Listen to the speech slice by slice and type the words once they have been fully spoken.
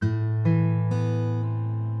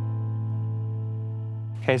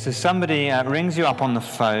Okay, so somebody rings you up on the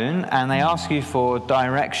phone and they ask you for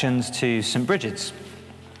directions to St. Bridget's.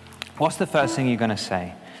 What's the first thing you're going to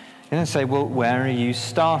say? You're going to say, well, where are you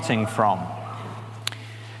starting from?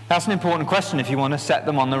 That's an important question if you want to set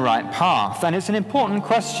them on the right path. And it's an important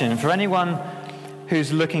question for anyone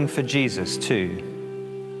who's looking for Jesus too.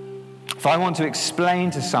 If I want to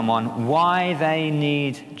explain to someone why they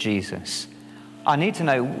need Jesus, I need to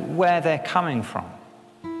know where they're coming from.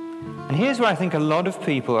 And here's where I think a lot of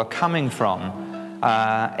people are coming from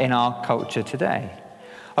in our culture today.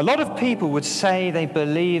 A lot of people would say they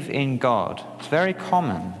believe in God. It's very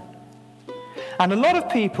common. And a lot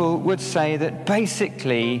of people would say that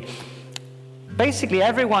basically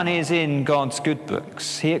everyone is in God's good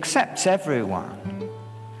books. He accepts everyone.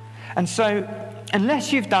 And so,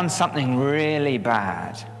 unless you've done something really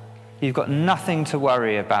bad, you've got nothing to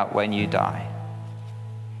worry about when you die.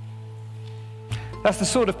 That's the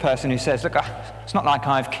sort of person who says, look, it's not like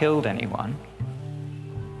I've killed anyone.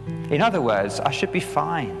 In other words, I should be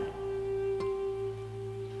fine.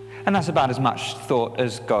 And that's about as much thought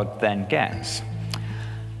as God then gets.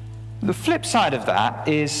 The flip side of that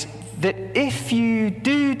is that if you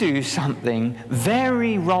do something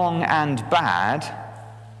very wrong and bad,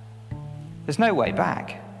 there's no way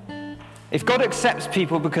back. If God accepts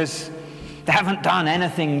people because they haven't done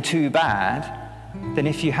anything too bad, then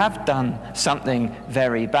if you have done something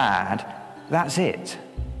very bad, that's it.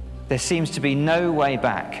 There seems to be no way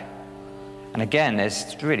back. And again,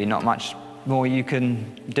 there's really not much more you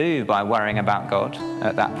can do by worrying about God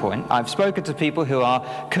at that point. I've spoken to people who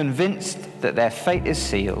are convinced that their fate is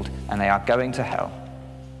sealed and they are going to hell.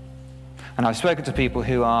 And I've spoken to people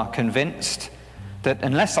who are convinced that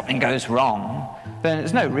unless something goes wrong, then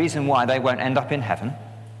there's no reason why they won't end up in heaven.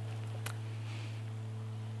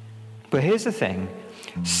 But here's the thing.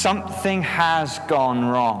 Something has gone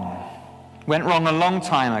wrong. Went wrong a long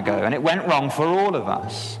time ago, and it went wrong for all of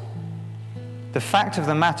us. The fact of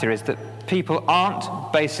the matter is that people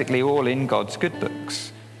aren't basically all in God's good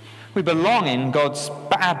books. We belong in God's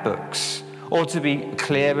bad books. Or to be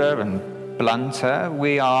clearer and blunter,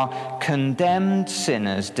 we are condemned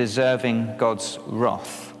sinners deserving God's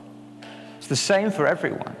wrath. It's the same for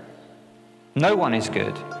everyone. No one is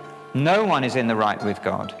good. No one is in the right with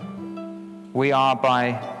God. We are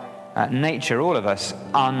by nature, all of us,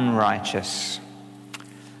 unrighteous.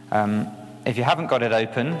 If you haven't got it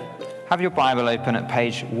open, have your Bible open at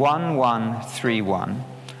page 1131,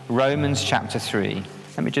 Romans chapter 3.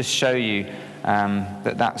 Let me just show you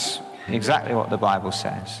that that's exactly what the Bible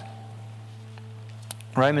says.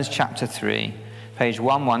 Romans chapter 3, page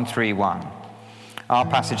 1131. Our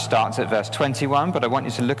passage starts at verse 21, but I want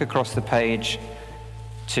you to look across the page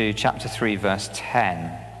to chapter 3, verse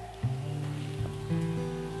 10.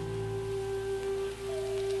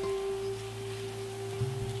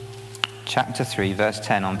 Chapter 3, verse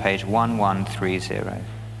 10 on page 1130.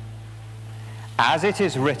 As it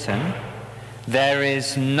is written, there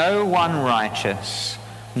is no one righteous,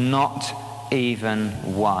 not even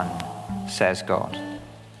one, says God.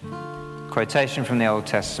 Quotation from the Old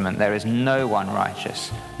Testament, there is no one righteous,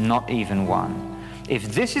 not even one.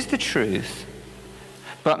 If this is the truth,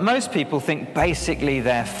 but most people think basically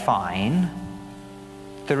they're fine,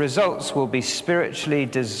 the results will be spiritually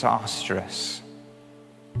disastrous.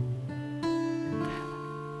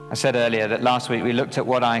 I said earlier that last week we looked at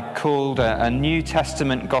what I called a New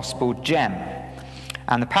Testament gospel gem.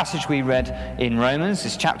 And the passage we read in Romans,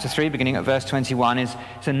 is chapter 3, beginning at verse 21, is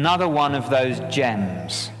another one of those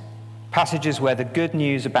gems. Passages where the good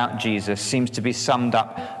news about Jesus seems to be summed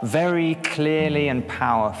up very clearly and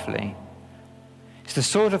powerfully. It's the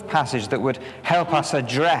sort of passage that would help us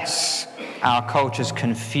address our culture's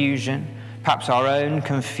confusion, perhaps our own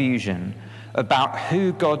confusion, about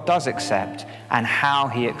who God does accept and how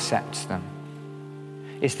he accepts them.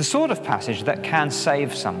 It's the sort of passage that can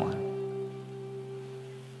save someone.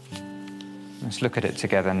 Let's look at it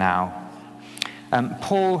together now.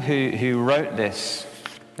 Paul, who wrote this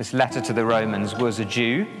letter to the Romans, was a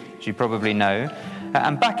Jew, as you probably know.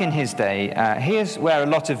 And back in his day, here's where a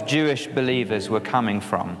lot of Jewish believers were coming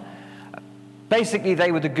from. Basically,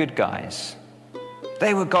 they were the good guys.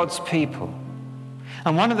 They were God's people.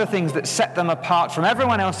 And one of the things that set them apart from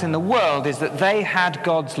everyone else in the world is that they had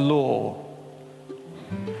God's law.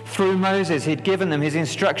 Through Moses, he'd given them his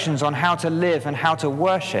instructions on how to live and how to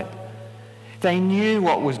worship. They knew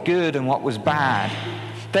what was good and what was bad.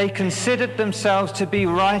 They considered themselves to be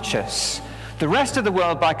righteous. The rest of the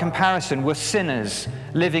world, by comparison, were sinners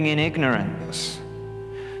living in ignorance.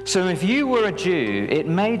 So if you were a Jew, it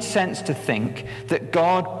made sense to think that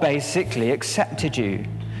God basically accepted you.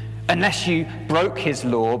 unless you broke his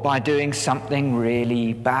law by doing something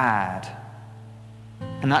really bad.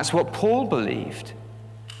 And that's what Paul believed.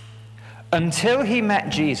 Until he met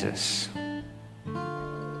Jesus.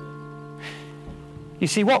 You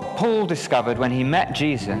see, what Paul discovered when he met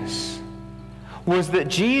Jesus was that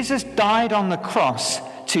Jesus died on the cross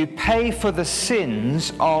to pay for the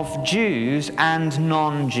sins of Jews and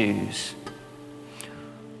non-Jews.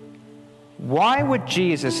 Why would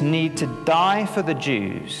Jesus need to die for the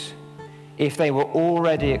Jews if they were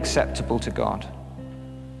already acceptable to God?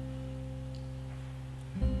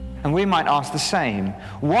 And we might ask the same.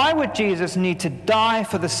 Why would Jesus need to die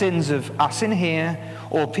for the sins of us in here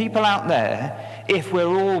or people out there if we're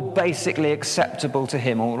all basically acceptable to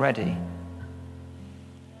him already?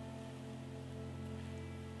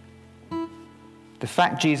 The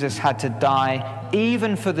fact Jesus had to die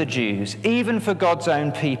even for the Jews, even for God's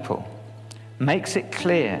own people, makes it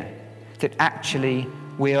clear that actually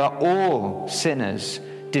we are all sinners,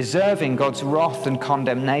 deserving God's wrath and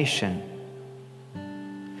condemnation.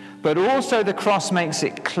 But also the cross makes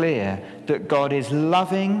it clear that God is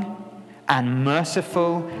loving and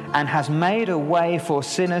merciful and has made a way for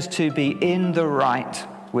sinners to be in the right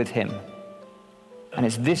with him. And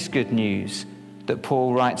it's this good news that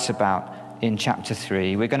Paul writes about in chapter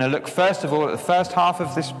 3. We're going to look first of all at the first half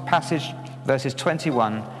of this passage, verses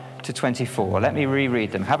 21 to 24. Let me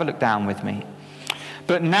reread them. Have a look down with me.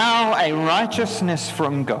 But now a righteousness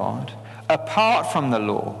from God, apart from the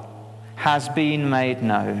law, has been made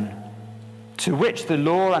known, to which the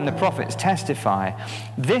law and the prophets testify.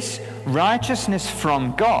 This righteousness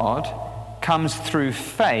from God comes through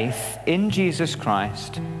faith in Jesus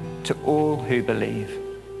Christ to all who believe.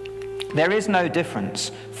 There is no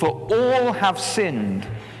difference, for all have sinned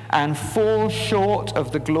and fall short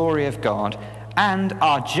of the glory of God and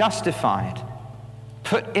are justified,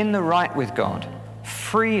 put in the right with God,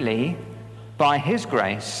 freely by his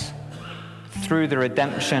grace through the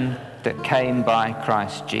redemption that came by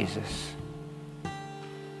Christ Jesus.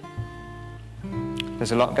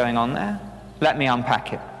 There's a lot going on there. Let me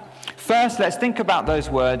unpack it. First, let's think about those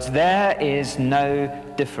words, there is no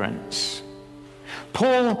difference.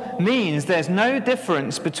 Paul means there's no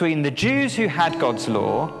difference between the Jews who had God's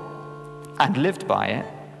law and lived by it,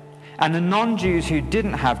 and the non-Jews who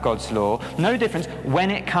didn't have God's law. No difference when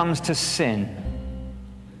it comes to sin.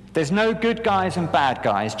 There's no good guys and bad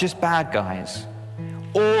guys, just bad guys.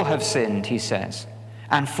 All have sinned, he says,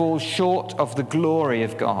 and fall short of the glory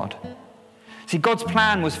of God. See, God's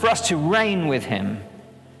plan was for us to reign with him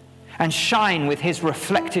and shine with his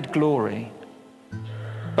reflected glory.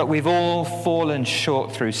 But we've all fallen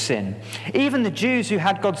short through sin. Even the Jews who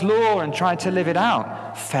had God's law and tried to live it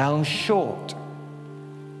out fell short.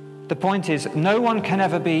 The point is, no one can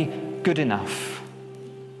ever be good enough.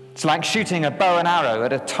 It's like shooting a bow and arrow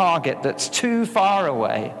at a target that's too far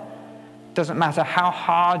away. Doesn't matter how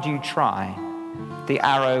hard you try, the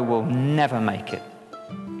arrow will never make it.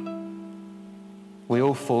 We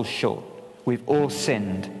all fall short. We've all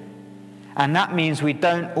sinned. And that means we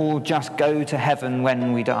don't all just go to heaven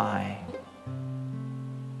when we die.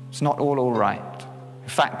 It's not all right. In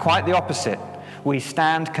fact, quite the opposite. We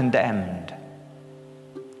stand condemned.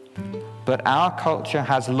 But our culture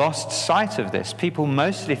has lost sight of this. People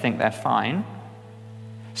mostly think they're fine.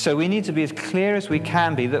 So we need to be as clear as we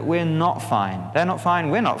can be that we're not fine. They're not fine,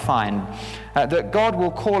 we're not fine. That God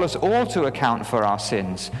will call us all to account for our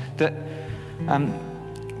sins. That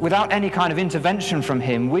without any kind of intervention from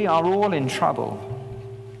him, we are all in trouble.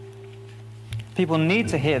 People need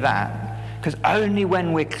to hear that, because only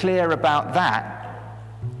when we're clear about that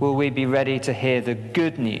will we be ready to hear the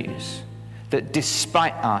good news that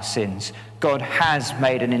despite our sins, God has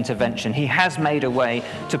made an intervention. He has made a way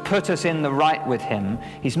to put us in the right with him.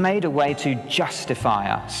 He's made a way to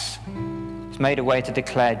justify us. He's made a way to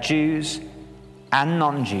declare Jews and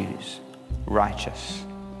non-Jews righteous.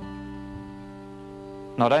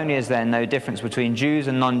 Not only is there no difference between Jews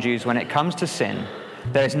and non-Jews when it comes to sin,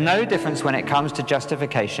 there is no difference when it comes to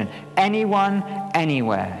justification. Anyone,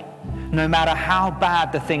 anywhere, no matter how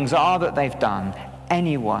bad the things are that they've done,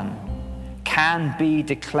 anyone can be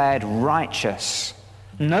declared righteous,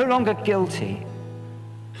 no longer guilty,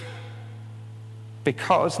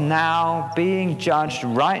 because now being judged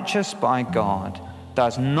righteous by God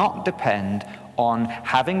does not depend on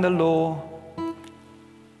having the law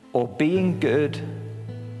or being good.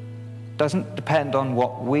 Doesn't depend on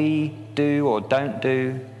what we do or don't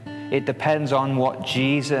do. It depends on what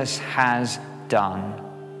Jesus has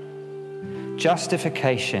done.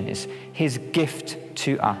 Justification is his gift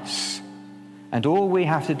to us. And all we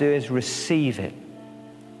have to do is receive it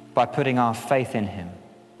by putting our faith in him.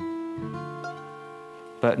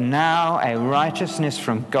 But now a righteousness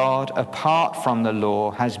from God apart from the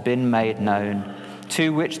law has been made known,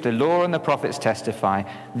 to which the law and the prophets testify.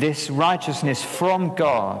 This righteousness from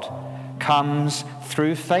God comes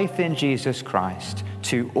through faith in Jesus Christ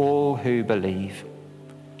to all who believe.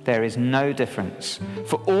 There is no difference,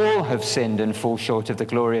 for all have sinned and fall short of the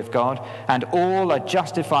glory of God, and all are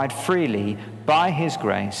justified freely by his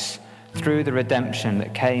grace through the redemption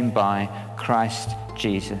that came by Christ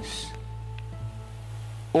Jesus.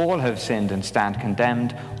 All have sinned and stand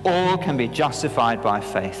condemned. All can be justified by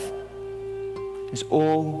faith. It's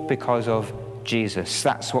all because of Jesus.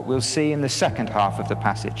 That's what we'll see in the second half of the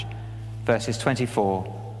passage, verses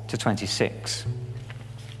 24 to 26.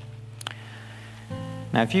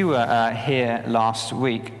 Now, if you were here last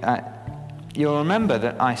week, you'll remember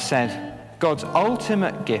that I said God's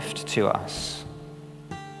ultimate gift to us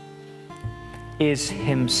is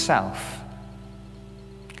himself.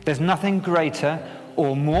 There's nothing greater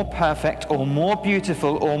or more perfect or more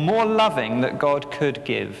beautiful or more loving that God could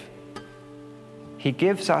give. He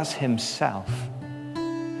gives us himself.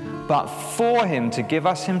 But for him to give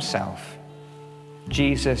us himself,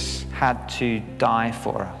 Jesus had to die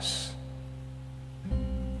for us.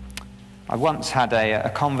 I once had a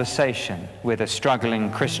conversation with a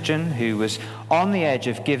struggling Christian who was on the edge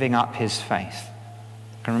of giving up his faith.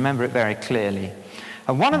 I can remember it very clearly.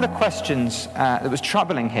 And one of the questions that was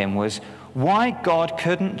troubling him was why God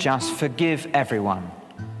couldn't just forgive everyone.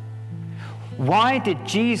 Why did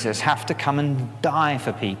Jesus have to come and die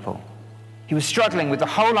for people? He was struggling with the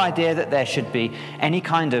whole idea that there should be any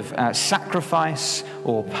kind of sacrifice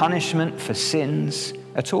or punishment for sins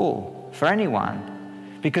at all, for anyone.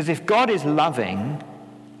 Because if God is loving,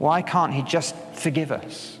 why can't he just forgive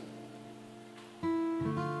us?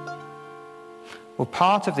 Well,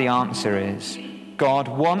 part of the answer is God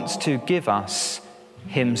wants to give us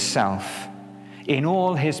himself in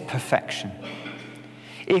all his perfection.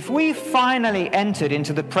 If we finally entered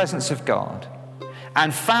into the presence of God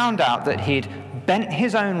and found out that he'd bent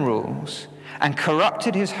his own rules and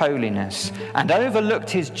corrupted his holiness and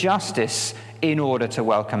overlooked his justice in order to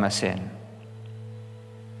welcome us in,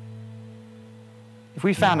 if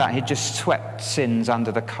we found out he'd just swept sins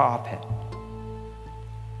under the carpet,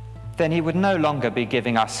 then he would no longer be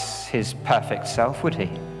giving us his perfect self, would he?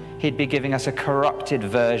 He'd be giving us a corrupted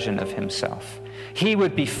version of himself. He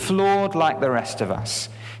would be flawed like the rest of us.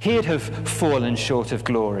 He'd have fallen short of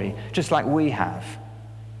glory, just like we have.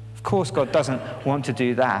 Of course, God doesn't want to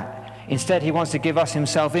do that. Instead, he wants to give us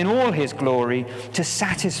himself in all his glory to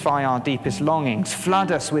satisfy our deepest longings,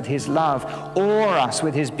 flood us with his love, awe us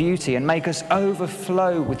with his beauty, and make us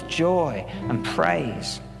overflow with joy and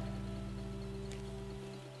praise.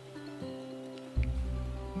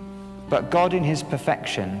 But God in his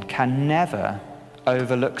perfection can never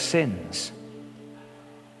overlook sins.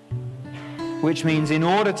 Which means in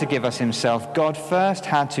order to give us himself, God first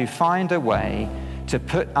had to find a way to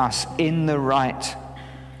put us in the right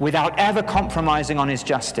without ever compromising on his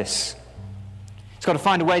justice. He's got to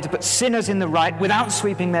find a way to put sinners in the right without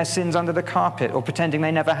sweeping their sins under the carpet or pretending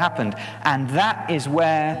they never happened. And that is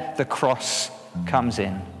where the cross comes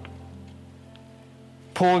in.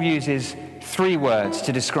 Paul uses 3 words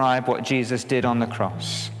to describe what Jesus did on the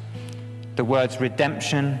cross. The words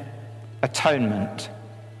redemption, atonement,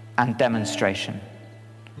 and demonstration.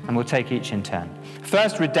 And we'll take each in turn.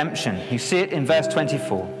 First, redemption. You see it in verse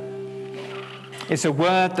 24. It's a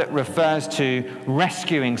word that refers to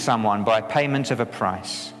rescuing someone by payment of a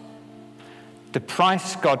price. The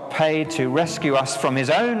price God paid to rescue us from his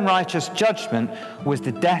own righteous judgment was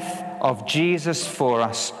the death of Jesus for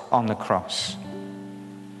us on the cross.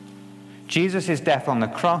 Jesus' death on the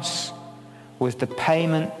cross was the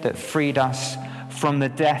payment that freed us from the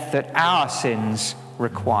death that our sins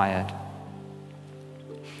required.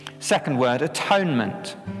 Second word,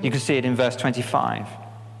 atonement. You can see it in verse 25.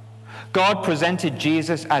 God presented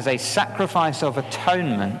Jesus as a sacrifice of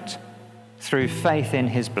atonement through faith in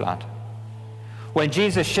his blood. When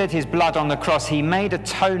Jesus shed his blood on the cross, he made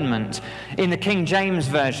atonement. In the King James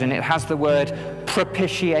Version, it has the word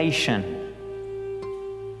propitiation,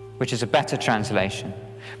 which is a better translation.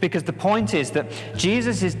 Because the point is that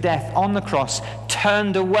Jesus' death on the cross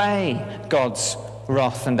turned away God's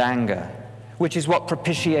wrath and anger, which is what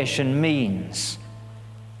propitiation means.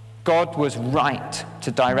 God was right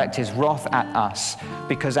to direct his wrath at us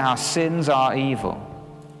because our sins are evil.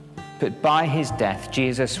 But by his death,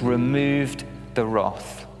 Jesus removed the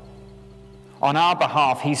wrath. On our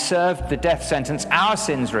behalf, he served the death sentence our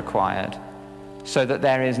sins required, so that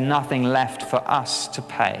there is nothing left for us to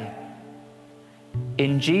pay.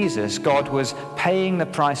 In Jesus, God was paying the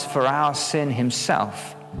price for our sin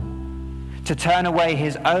himself, to to turn away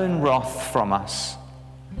his own wrath from us.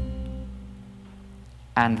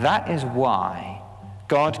 And that is why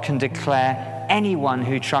God can declare anyone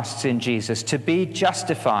who trusts in Jesus to be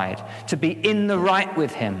justified, to be in the right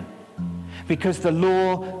with him, because the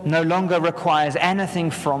law no longer requires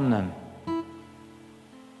anything from them.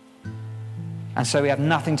 And so we have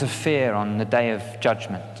nothing to fear on the day of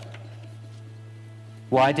judgment.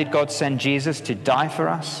 Why did God send Jesus? To die for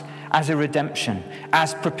us? As a redemption,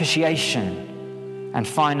 as propitiation, and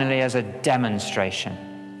finally as a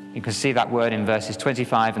demonstration. You can see that word in verses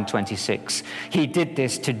 25 and 26. He did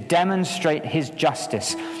this to demonstrate his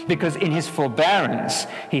justice, because in his forbearance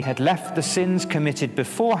he had left the sins committed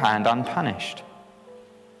beforehand unpunished.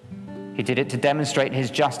 He did it to demonstrate his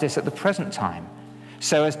justice at the present time,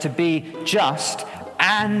 so as to be just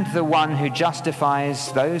and the one who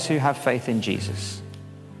justifies those who have faith in Jesus.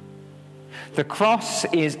 The cross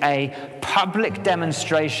is a public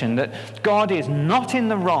demonstration that God is not in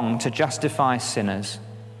the wrong to justify sinners.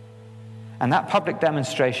 And that public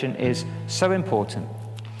demonstration is so important.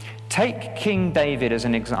 Take King David as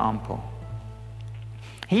an example.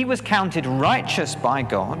 He was counted righteous by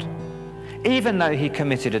God, even though he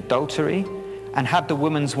committed adultery and had the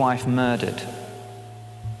woman's wife murdered.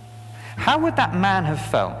 How would that man have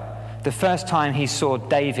felt the first time he saw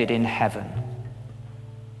David in heaven?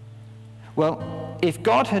 Well, if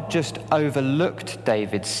God had just overlooked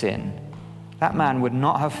David's sin, that man would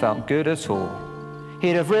not have felt good at all.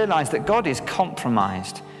 He'd have realized that God is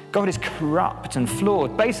compromised. God is corrupt and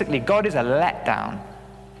flawed. Basically, God is a letdown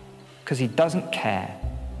because he doesn't care.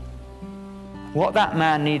 What that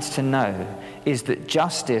man needs to know is that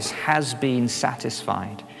justice has been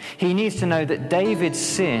satisfied. He needs to know that David's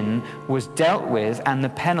sin was dealt with and the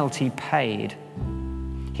penalty paid.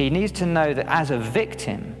 He needs to know that as a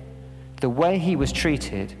victim, the way he was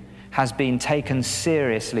treated has been taken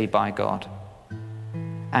seriously by God.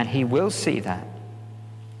 And he will see that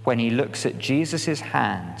when he looks at Jesus'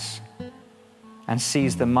 hands and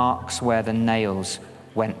sees the marks where the nails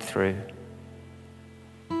went through.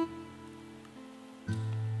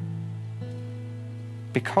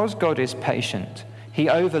 Because God is patient, he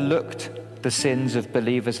overlooked the sins of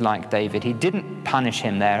believers like David. He didn't punish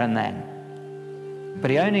him there and then,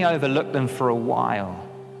 but he only overlooked them for a while.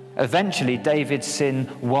 Eventually, David's sin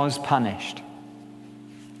was punished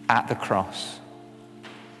at the cross.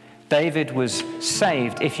 David was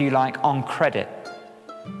saved, if you like, on credit.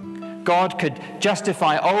 God could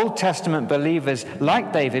justify Old Testament believers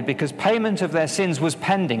like David because payment of their sins was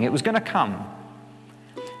pending. It was going to come.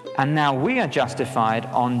 And now we are justified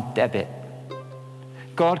on debit.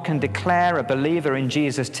 God can declare a believer in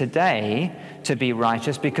Jesus today to be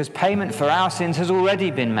righteous because payment for our sins has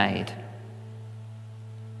already been made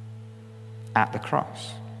at the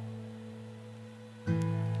cross.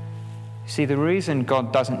 See, the reason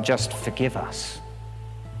God doesn't just forgive us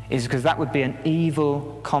is because that would be an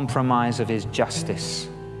evil compromise of his justice.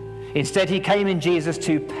 Instead, he came in Jesus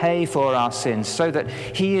to pay for our sins so that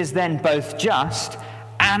he is then both just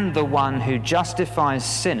and the one who justifies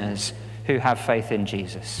sinners who have faith in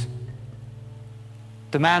Jesus.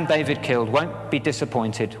 The man David killed won't be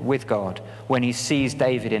disappointed with God when he sees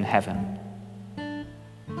David in heaven.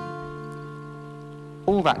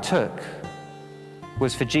 All that took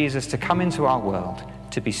was for Jesus to come into our world,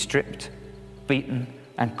 to be stripped, beaten,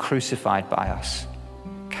 and crucified by us,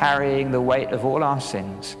 carrying the weight of all our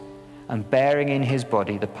sins and bearing in his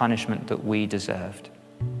body the punishment that we deserved.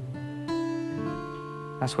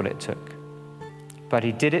 That's what it took. But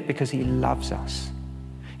he did it because he loves us.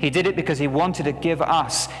 He did it because he wanted to give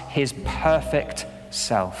us his perfect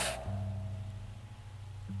self.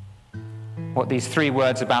 What these three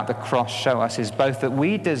words about the cross show us is both that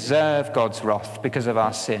we deserve God's wrath because of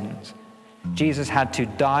our sins. Jesus had to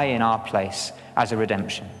die in our place as a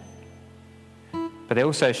redemption. But they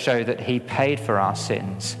also show that he paid for our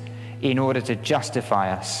sins in order to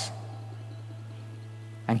justify us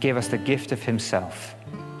and give us the gift of himself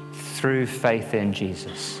through faith in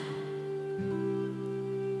Jesus.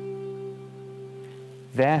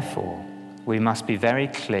 Therefore, we must be very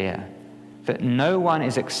clear that no one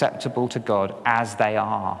is acceptable to God as they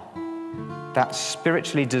are. That's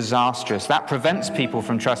spiritually disastrous. That prevents people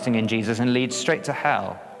from trusting in Jesus and leads straight to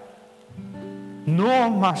hell. Nor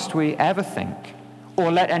must we ever think,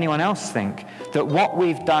 or let anyone else think, that what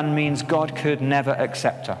we've done means God could never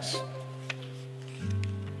accept us.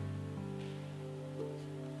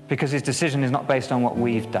 Because his decision is not based on what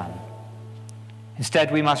we've done.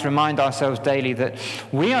 Instead, we must remind ourselves daily that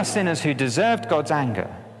we are sinners who deserved God's anger,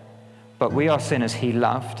 but we are sinners he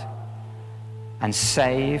loved and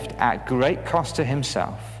saved at great cost to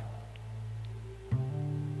himself.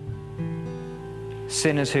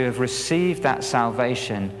 sinners who have received that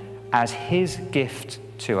salvation as his gift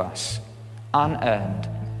to us, unearned,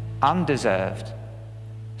 undeserved,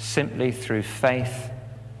 simply through faith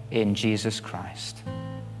in Jesus Christ.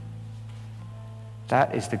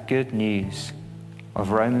 That is the good news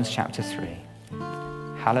of Romans chapter 3.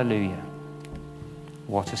 Hallelujah.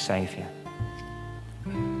 What a Saviour.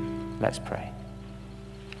 Let's pray.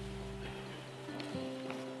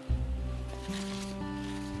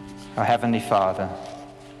 Our Heavenly Father,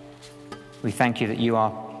 we thank you that you are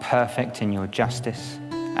perfect in your justice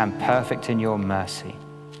and perfect in your mercy.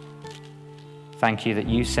 Thank you that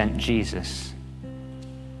you sent Jesus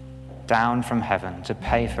down from heaven to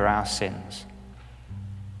pay for our sins,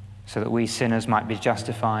 so that we sinners might be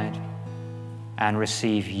justified and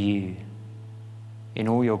receive you in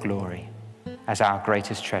all your glory as our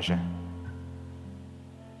greatest treasure.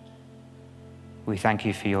 We thank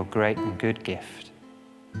you for your great and good gift.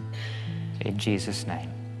 In Jesus' name,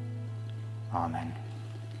 amen.